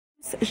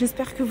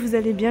J'espère que vous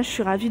allez bien, je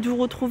suis ravie de vous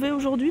retrouver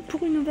aujourd'hui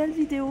pour une nouvelle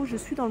vidéo. Je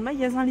suis dans le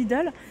magasin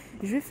Lidl,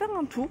 je vais faire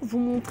un tour, vous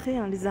montrer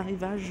les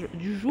arrivages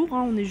du jour.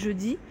 On est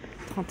jeudi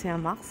 31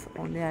 mars,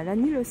 on est à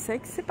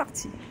Lagny-le-Sec, c'est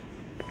parti.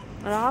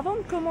 Alors avant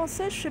de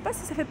commencer, je ne sais pas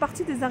si ça fait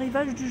partie des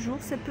arrivages du jour,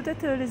 c'est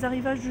peut-être les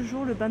arrivages du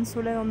jour, le bain de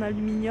soleil en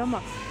aluminium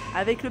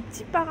avec le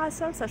petit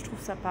parasol, ça je trouve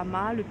ça pas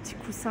mal, le petit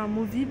coussin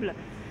amovible.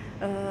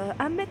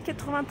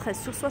 1,93 m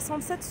sur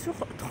 67 sur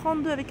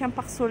 32 avec un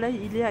pare-soleil,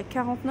 il est à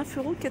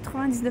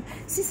 49,99 €.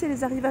 Si c'est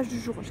les arrivages du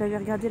jour, j'avais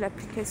regardé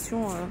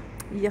l'application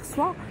hier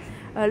soir.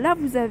 Là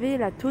vous avez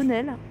la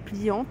tonnelle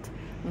pliante,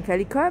 donc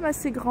elle est quand même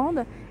assez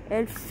grande.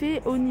 Elle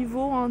fait au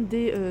niveau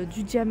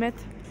du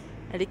diamètre,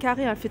 elle est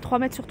carrée, elle fait 3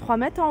 mètres sur 3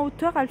 mètres. En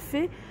hauteur elle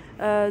fait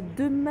 2,60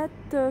 m.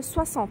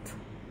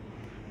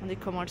 Regardez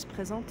comment elle se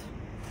présente.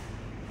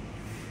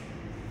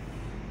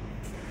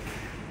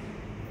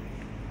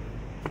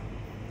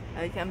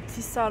 Avec un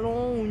petit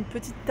salon ou une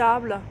petite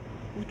table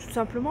ou tout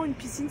simplement une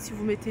piscine si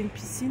vous mettez une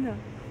piscine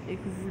et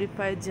que vous voulez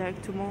pas être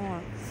directement...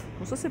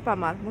 Bon, ça c'est pas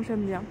mal, moi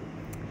j'aime bien.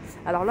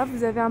 Alors là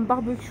vous avez un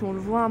barbecue, on le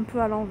voit un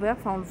peu à l'envers,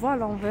 enfin on le voit à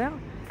l'envers.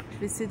 Je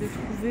vais essayer de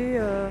trouver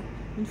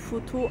une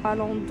photo à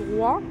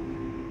l'endroit.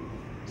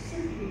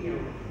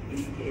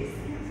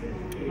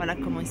 Voilà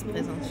comment il se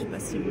présente, je sais pas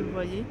si vous le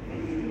voyez.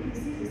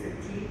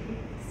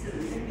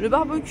 Le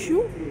barbecue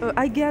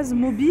à gaz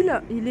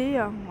mobile, il est...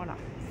 voilà,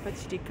 en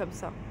fait il est comme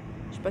ça.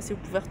 Je ne sais pas si vous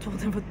pouvez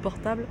retourner votre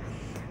portable.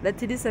 La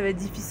télé, ça va être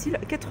difficile.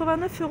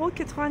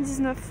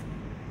 89,99 €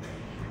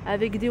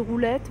 avec des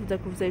roulettes.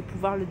 Vous allez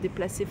pouvoir le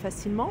déplacer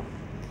facilement.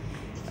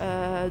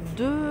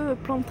 2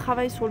 plans de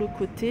travail sur le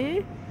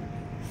côté.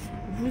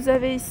 Vous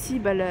avez ici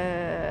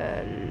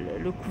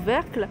le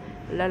couvercle.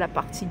 Là, la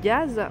partie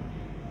gaz.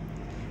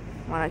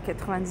 Voilà,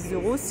 90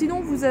 €.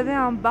 Sinon, vous avez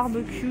un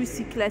barbecue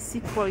ici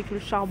classique avec le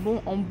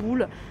charbon en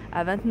boule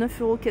à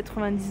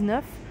 29,99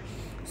 €.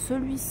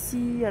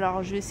 Celui-ci,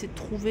 alors je vais essayer de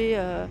trouver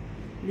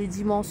les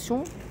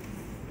dimensions.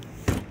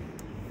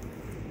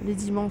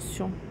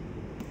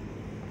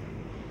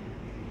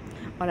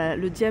 Voilà,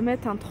 le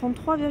diamètre,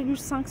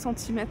 33,5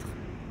 cm.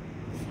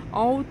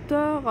 En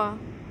hauteur,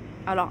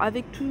 alors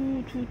avec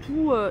tout,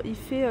 il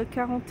fait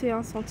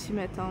 41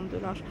 cm de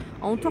large.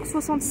 En hauteur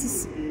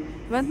 66,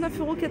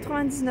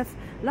 29,99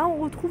 €. Là, on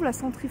retrouve la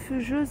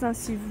centrifugeuse,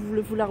 si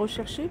vous la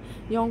recherchez.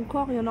 Il y en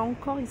a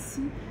encore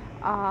ici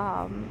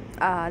à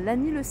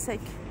Lagny-le-Sec.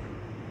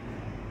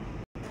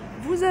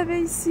 Vous avez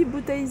ici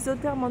bouteille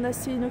isotherme en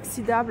acier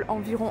inoxydable,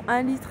 environ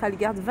 1 litre. Elle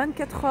garde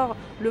 24 heures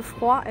le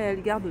froid et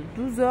elle garde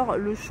 12 heures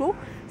le chaud.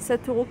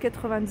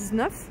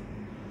 7,99 €.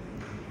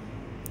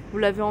 Vous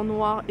l'avez en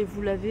noir et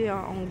vous l'avez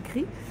en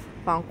gris,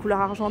 enfin en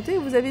couleur argentée.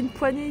 Vous avez une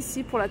poignée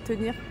ici pour la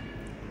tenir.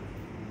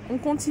 On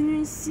continue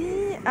ici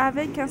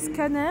avec un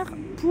scanner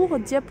pour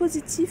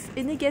diapositifs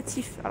et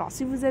négatifs. Alors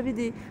si vous avez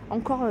il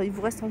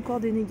vous reste encore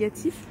des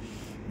négatifs.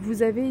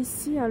 Vous avez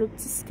ici le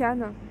petit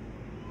scan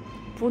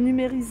pour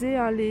numériser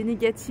les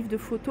négatifs de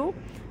photos,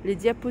 les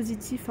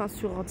diapositifs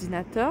sur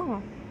ordinateur.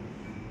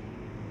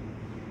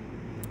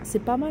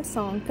 C'est pas mal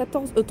ça,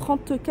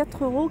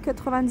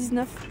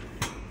 34,99 €.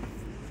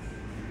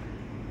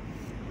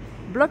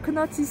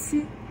 Bloc-notes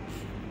ici,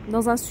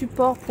 dans un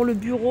support pour le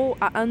bureau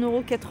à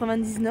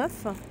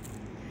 1,99 €.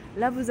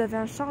 Là vous avez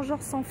un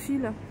chargeur sans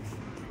fil.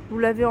 Vous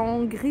l'avez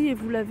en gris et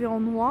vous l'avez en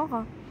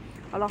noir.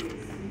 Alors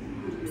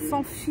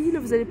sans fil,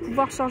 vous allez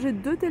pouvoir charger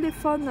 2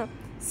 téléphones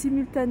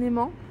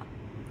simultanément.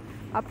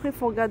 Après, il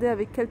faut regarder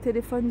avec quel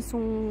téléphone ils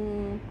sont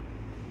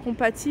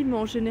compatibles. Mais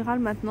en général,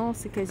 maintenant,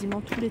 c'est quasiment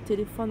tous les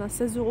téléphones à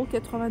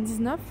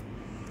 16,99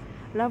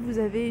 €. Là, vous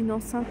avez une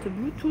enceinte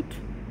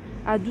Bluetooth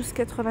à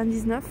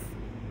 12,99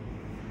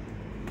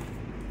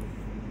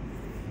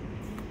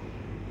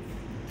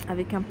 €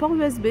 avec un port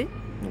USB.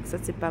 Donc ça,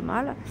 c'est pas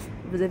mal.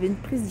 Vous avez une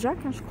prise jack,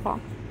 je crois.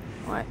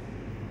 Ouais.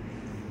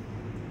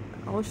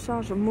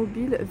 Recharge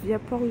mobile via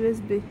port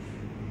USB.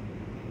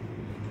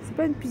 C'est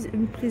pas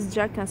une prise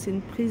jack, c'est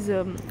une prise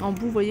en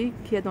bout, vous voyez,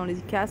 qu'il y a dans les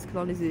casques,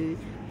 dans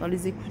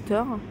les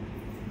écouteurs.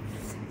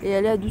 Et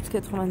elle est à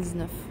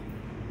 12,99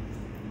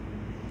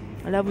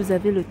 €. Là, vous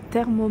avez le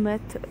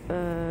thermomètre,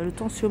 le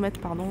tensiomètre,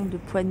 pardon, de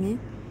poignée.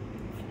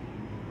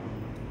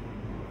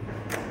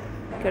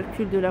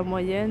 Calcul de la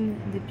moyenne,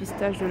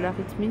 dépistage de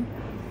l'arythmie.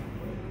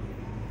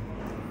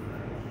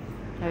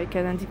 Avec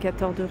un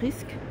indicateur de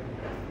risque.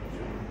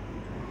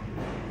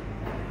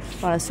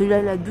 Voilà, celui-là,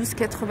 il est à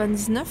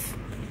 12,99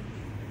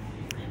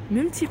 €.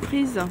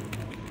 Multiprise.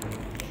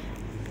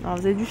 Alors,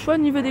 vous avez du choix au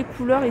niveau des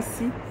couleurs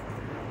ici.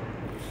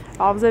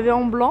 Alors, vous avez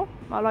en blanc.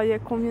 Alors, il y a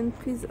combien de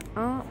prises?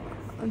 1,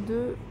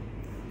 2,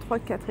 3,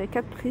 4. Il y a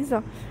 4 prises.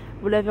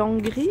 Vous l'avez en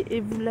gris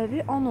et vous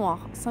l'avez en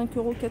noir.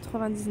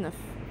 5,99 €.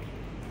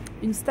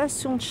 Une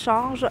station de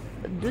charge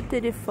de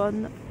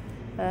téléphone.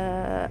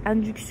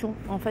 Induction.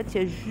 En fait,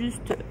 il y a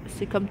juste,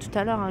 c'est comme tout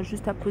à l'heure,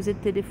 juste à poser le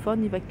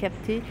téléphone, il va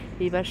capter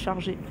et il va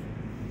charger.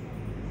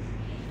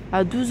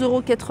 À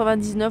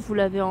 12,99 €, vous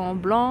l'avez en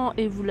blanc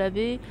et vous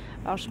l'avez,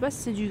 alors je sais pas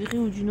si c'est du gris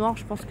ou du noir,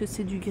 je pense que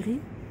c'est du gris.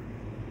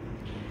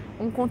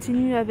 On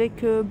continue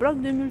avec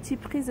bloc de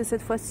multiprise, et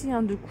cette fois-ci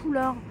de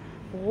couleur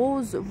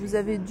rose, vous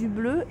avez du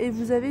bleu et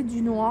vous avez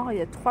du noir. Il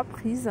y a 3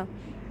 prises.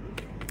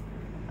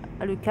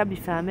 Le câble il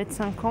fait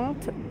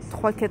 1,50 m,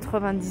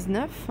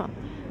 3,99 €.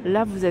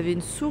 Là vous avez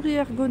une souris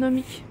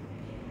ergonomique.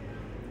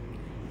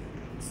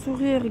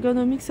 Souris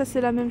ergonomique, ça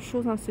c'est la même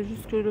chose, hein, c'est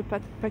juste que le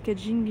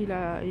packaging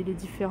il est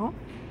différent.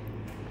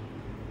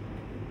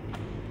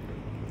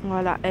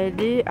 Voilà,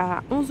 elle est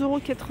à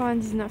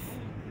 11,99 €.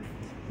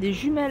 Des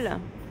jumelles.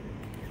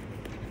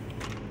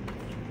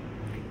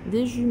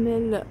 Des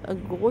jumelles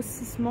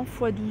grossissement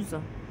x12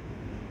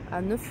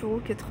 à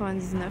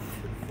 9,99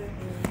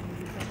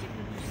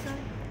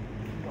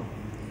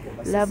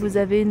 €. Là, vous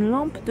avez une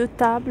lampe de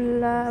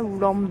table ou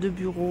lampe de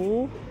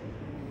bureau.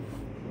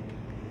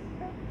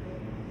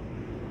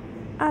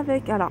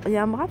 Avec, alors, il y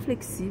a un bras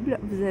flexible.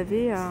 Vous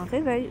avez un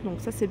réveil. Donc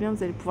ça, c'est bien.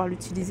 Vous allez pouvoir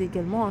l'utiliser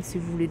également hein, si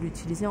vous voulez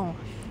l'utiliser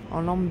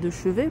en lampe de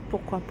chevet.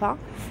 Pourquoi pas.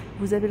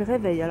 Vous avez le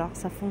réveil. Alors,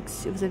 ça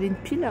fonctionne. Vous avez une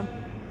pile.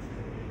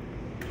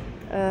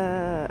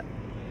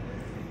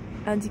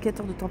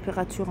 Indicateur de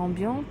température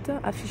ambiante.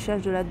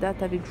 Affichage de la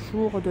date avec le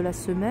jour de la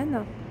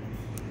semaine.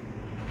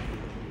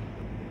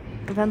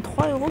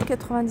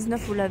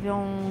 23,99 €. Vous l'avez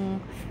en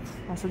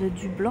ça doit être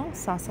du blanc,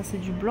 ça c'est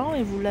du blanc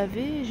et vous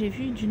l'avez, j'ai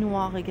vu du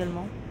noir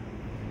également.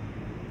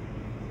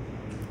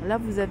 Là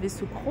vous avez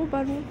ce gros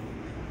ballon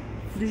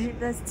de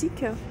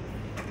gymnastique.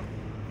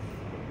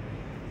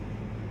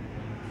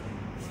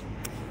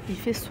 Il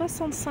fait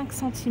 65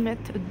 cm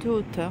de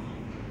hauteur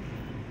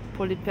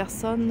pour les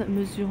personnes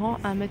mesurant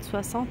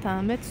 1,60 m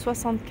à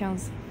 1,75 m.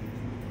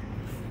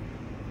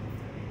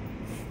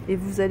 Et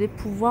vous allez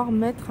pouvoir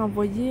mettre,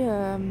 voyez,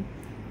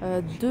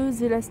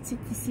 2 élastiques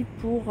ici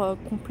pour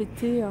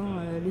compléter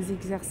les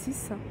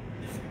exercices.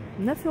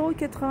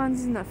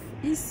 9,99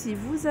 €. Ici,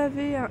 vous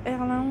avez un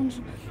Air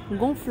Lounge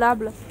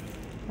gonflable.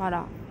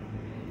 Voilà.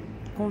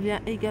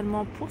 Convient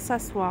également pour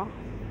s'asseoir.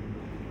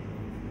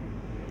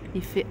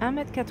 Il fait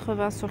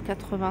 1,80 m sur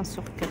 80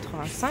 sur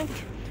 85.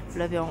 Vous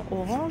l'avez en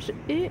orange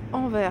et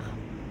en vert.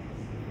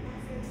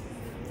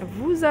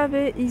 Vous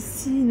avez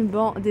ici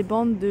des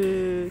bandes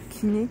de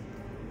kiné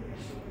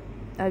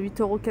à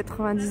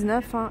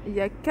 8,99 €. Il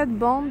y a 4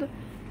 bandes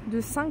de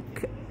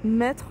 5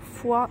 mètres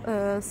x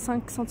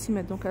 5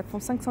 cm. Donc elles font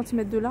 5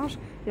 cm de large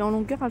et en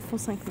longueur elles font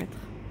 5 mètres.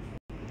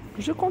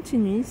 Je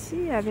continue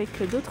ici avec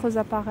d'autres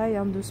appareils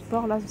de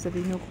sport. Là vous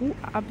avez une roue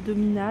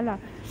abdominale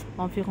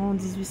environ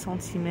 18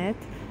 cm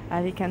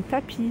avec un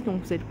tapis.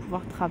 Donc vous allez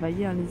pouvoir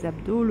travailler les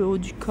abdos, le haut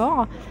du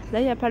corps. Là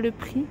il n'y a pas le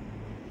prix.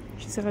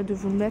 J'essaierai de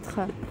vous le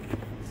mettre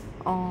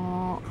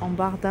en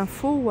barre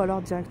d'infos ou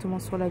alors directement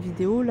sur la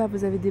vidéo. Là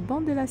vous avez des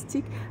bandes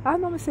élastiques. Ah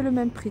non mais c'est le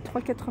même prix,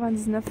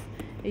 3,99 €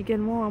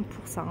 également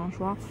pour ça, je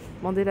vois.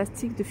 Bande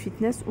élastique de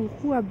fitness ou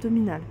roue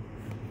abdominale.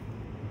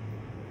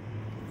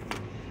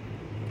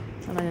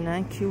 Alors, il y en a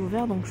un qui est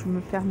ouvert donc je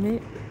me permets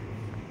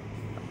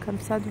comme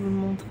ça de vous le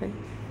montrer.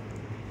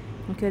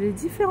 Donc il y a les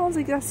différents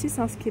exercices,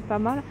 ce qui est pas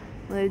mal.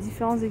 On a les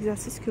différents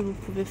exercices que vous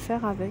pouvez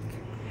faire avec.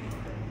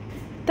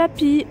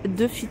 Tapis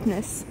de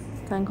fitness.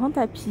 C'est un grand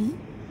tapis.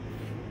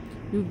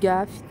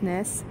 Yoga,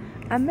 fitness,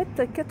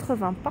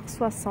 1,80 m par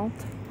 60.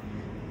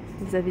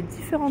 Vous avez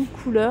différentes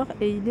couleurs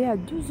et il est à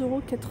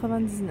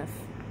 12,99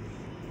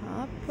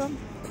 €. Hop.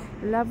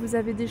 Là, vous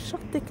avez des shorts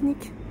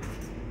techniques.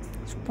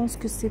 Je pense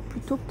que c'est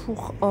plutôt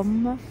pour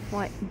hommes.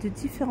 Ouais, de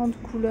différentes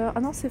couleurs.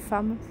 Ah non, c'est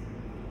femmes.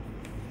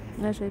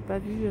 Là, j'avais pas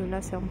vu.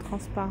 Là, c'est en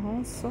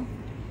transparence.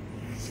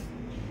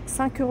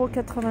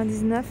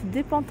 5,99 €.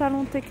 Des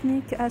pantalons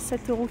techniques à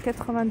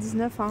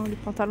 7,99 €. Les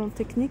pantalons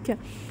techniques,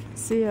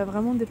 c'est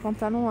vraiment des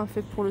pantalons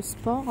faits pour le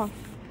sport.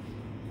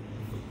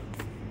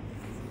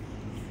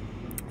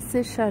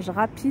 Séchage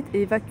rapide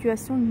et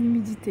évacuation de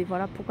l'humidité.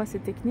 Voilà pourquoi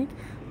c'est technique.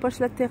 Poche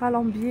latérale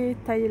en biais,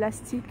 taille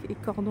élastique et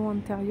cordon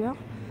intérieur.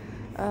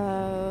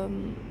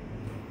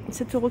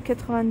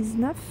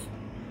 7,99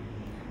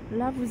 €.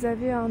 Là, vous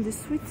avez des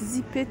sweats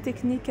zippés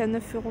techniques à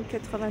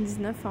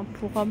 9,99 €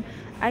 pour hommes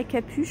à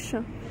capuche.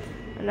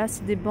 Là,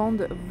 c'est des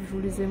bandes, je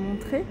vous les ai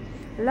montrées.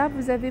 Là,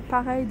 vous avez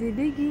pareil des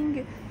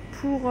leggings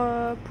pour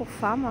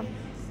femmes.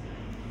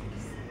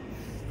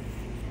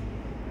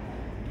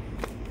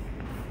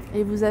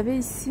 Et vous avez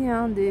ici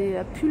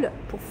des pulls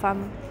pour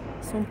femmes.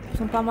 Ils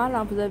sont pas mal.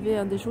 Vous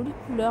avez des jolies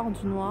couleurs,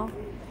 du noir,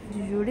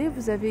 du violet.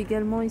 Vous avez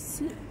également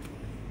ici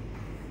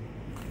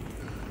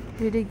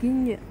des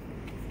leggings.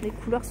 Les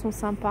couleurs sont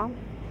sympas.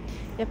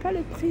 Il n'y a pas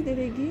le prix des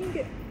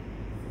leggings.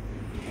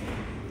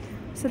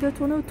 Ça doit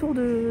tourner autour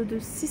de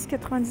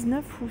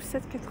 6,99 € ou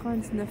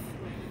 7,99 €.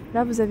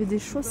 Là, vous avez des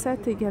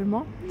chaussettes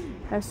également.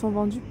 Elles sont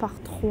vendues par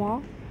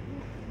 3.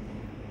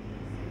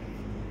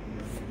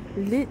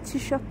 Les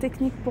t-shirts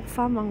techniques pour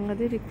femmes,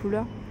 regardez les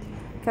couleurs.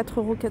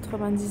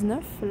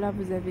 4,99 €. Là,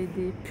 vous avez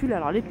des pulls.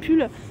 Alors, les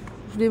pulls,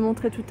 je vous l'ai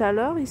montré tout à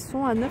l'heure, ils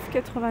sont à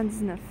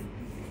 9,99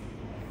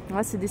 €.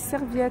 Là, c'est des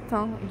serviettes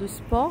de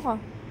sport.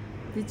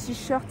 Des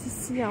t-shirts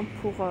ici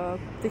pour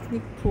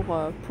technique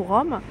pour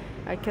hommes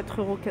à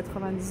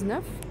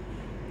 4,99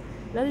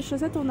 €. Là, les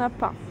chaussettes, on n'a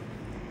pas.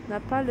 On n'a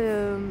pas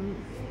le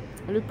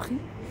prix.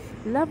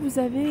 Là, vous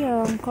avez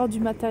encore du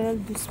matériel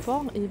de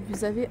sport et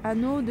vous avez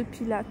anneaux de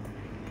pilates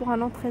pour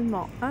un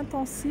entraînement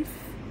intensif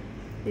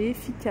et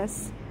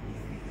efficace.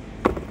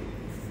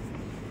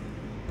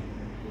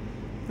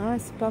 Ouais,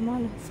 c'est pas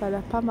mal, ça a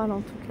l'air pas mal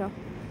en tout cas.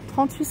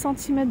 38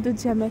 cm de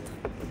diamètre.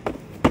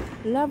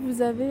 Là,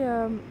 vous avez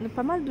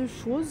pas mal de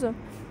choses.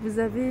 Vous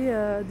avez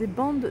des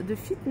bandes de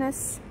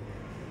fitness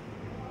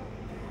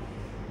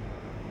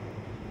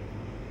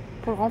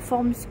pour le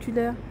renfort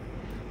musculaire.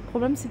 Le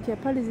problème, c'est qu'il n'y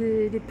a pas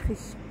les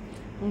prix.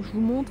 Donc, je vous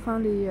montre hein,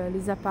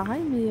 les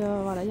appareils, mais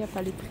voilà, il n'y a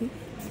pas les prix.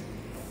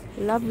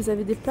 Là, vous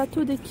avez des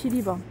plateaux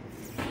d'équilibre.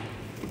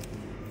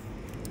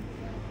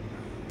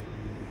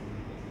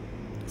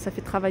 Ça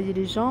fait travailler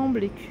les jambes,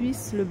 les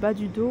cuisses, le bas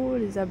du dos,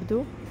 les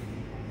abdos.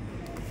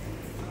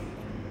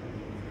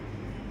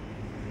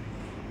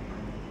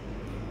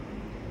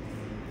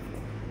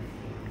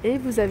 Et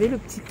vous avez le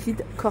petit kit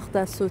corde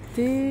à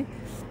sauter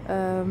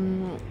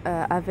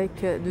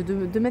avec de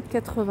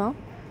 2,80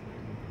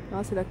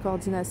 m. C'est la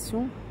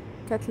coordination.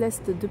 4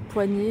 lestes de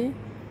poignets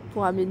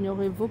pour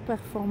améliorer vos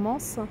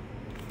performances.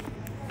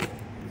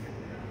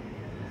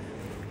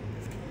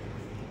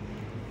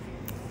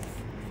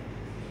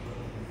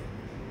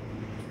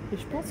 Et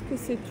je pense que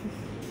c'est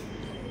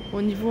tout.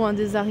 Au niveau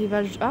des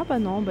arrivages... Ah bah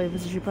non, bah,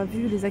 j'ai pas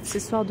vu les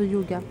accessoires de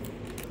yoga.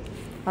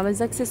 Alors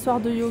les accessoires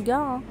de yoga,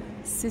 hein,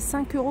 c'est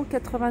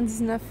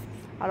 5,99 €.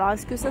 Alors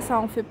est-ce que ça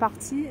en fait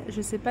partie?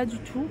 Je sais pas du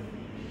tout.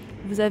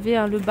 Vous avez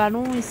le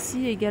ballon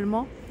ici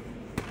également.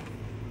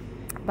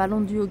 Ballon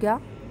de yoga.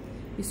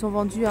 Ils sont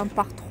vendus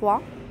par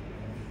 3.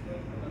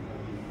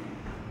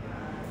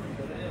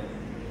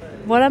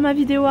 Voilà, ma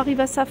vidéo arrive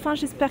à sa fin.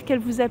 J'espère qu'elle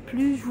vous a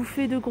plu. Je vous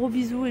fais de gros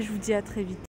bisous et je vous dis à très vite.